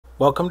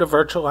Welcome to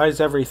Virtualize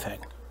Everything,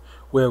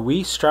 where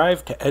we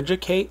strive to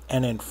educate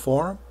and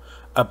inform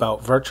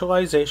about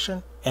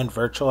virtualization and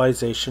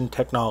virtualization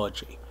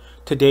technology.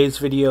 Today's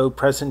video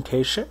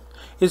presentation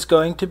is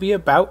going to be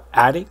about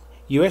adding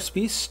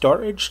USB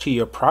storage to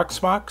your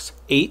Proxmox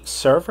 8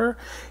 server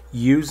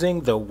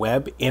using the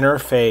web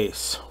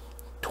interface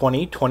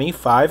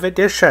 2025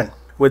 edition.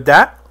 With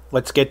that,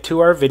 let's get to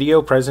our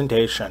video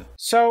presentation.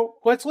 So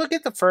let's look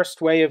at the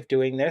first way of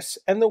doing this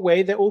and the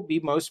way that will be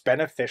most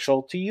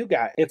beneficial to you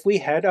guys. If we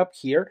head up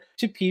here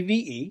to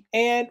PVE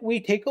and we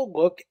take a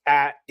look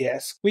at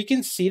disk, we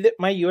can see that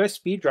my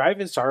USB drive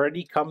has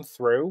already come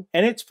through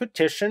and it's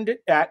partitioned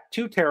at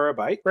 2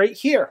 terabyte right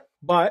here.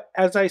 But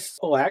as I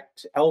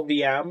select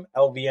LVM,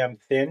 LVM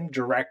thin,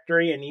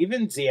 directory, and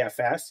even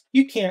ZFS,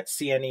 you can't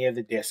see any of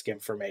the disk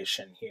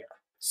information here.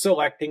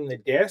 Selecting the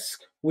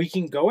disk, we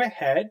can go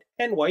ahead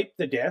and wipe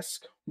the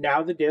disk.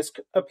 Now the disk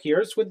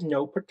appears with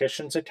no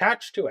partitions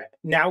attached to it.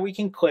 Now we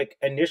can click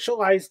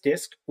Initialize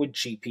Disk with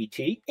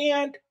GPT,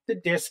 and the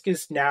disk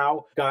is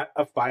now got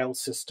a file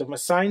system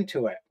assigned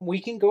to it.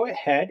 We can go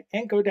ahead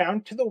and go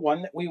down to the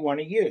one that we want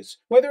to use,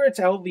 whether it's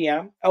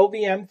LVM,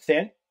 LVM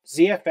thin,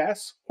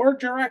 ZFS, or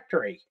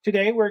directory.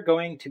 Today we're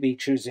going to be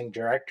choosing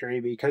directory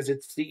because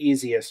it's the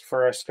easiest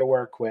for us to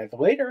work with.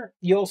 Later,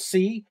 you'll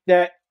see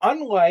that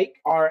unlike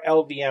our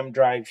LVM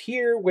drive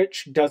here,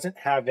 which doesn't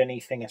have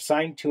anything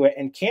assigned to it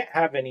and can't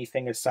have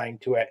anything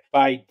assigned to it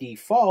by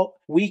default,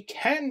 we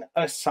can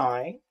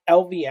assign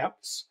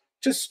LVMs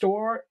to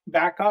store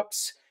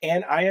backups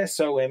and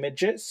ISO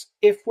images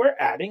if we're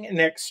adding an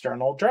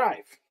external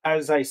drive.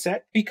 As I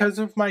said, because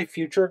of my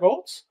future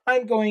goals,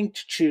 I'm going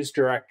to choose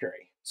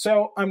directory.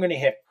 So I'm going to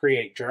hit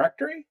Create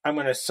Directory. I'm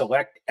going to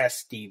select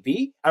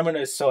SDV. I'm going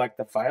to select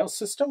the file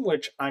system,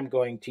 which I'm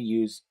going to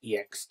use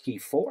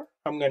ext4.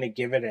 I'm going to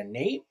give it a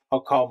name.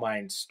 I'll call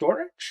mine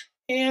Storage.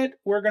 And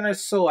we're going to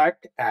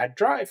select Add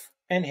Drive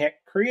and hit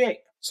Create.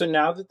 So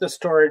now that the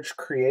storage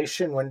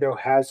creation window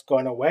has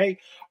gone away,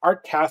 our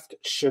task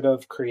should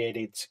have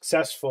created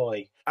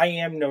successfully. I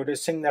am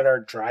noticing that our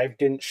drive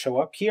didn't show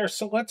up here.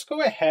 So let's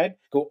go ahead,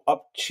 go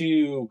up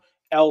to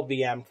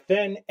LVM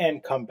thin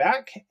and come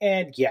back,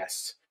 and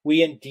yes,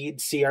 we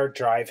indeed see our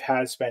drive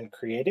has been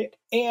created,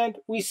 and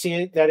we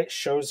see that it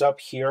shows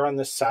up here on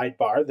the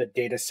sidebar, the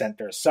data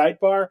center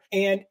sidebar,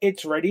 and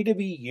it's ready to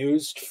be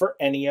used for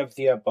any of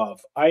the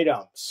above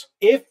items.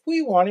 If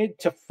we wanted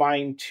to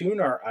fine tune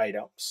our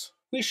items,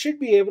 we should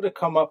be able to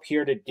come up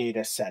here to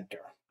data center.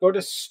 Go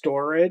to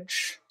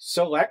storage,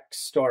 select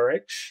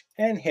storage,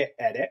 and hit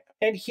edit.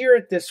 And here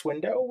at this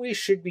window, we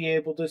should be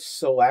able to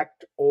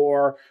select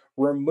or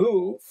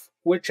remove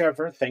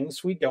whichever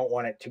things we don't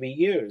want it to be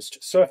used.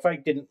 So if I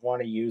didn't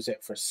want to use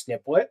it for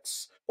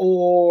snippets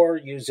or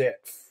use it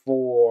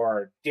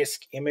for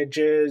disk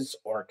images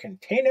or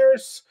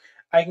containers,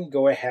 I can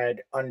go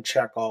ahead,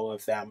 uncheck all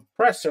of them,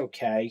 press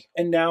OK,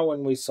 and now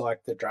when we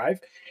select the drive,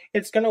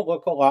 it's going to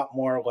look a lot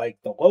more like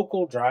the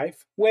local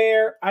drive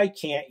where I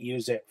can't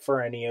use it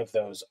for any of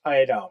those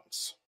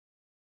items.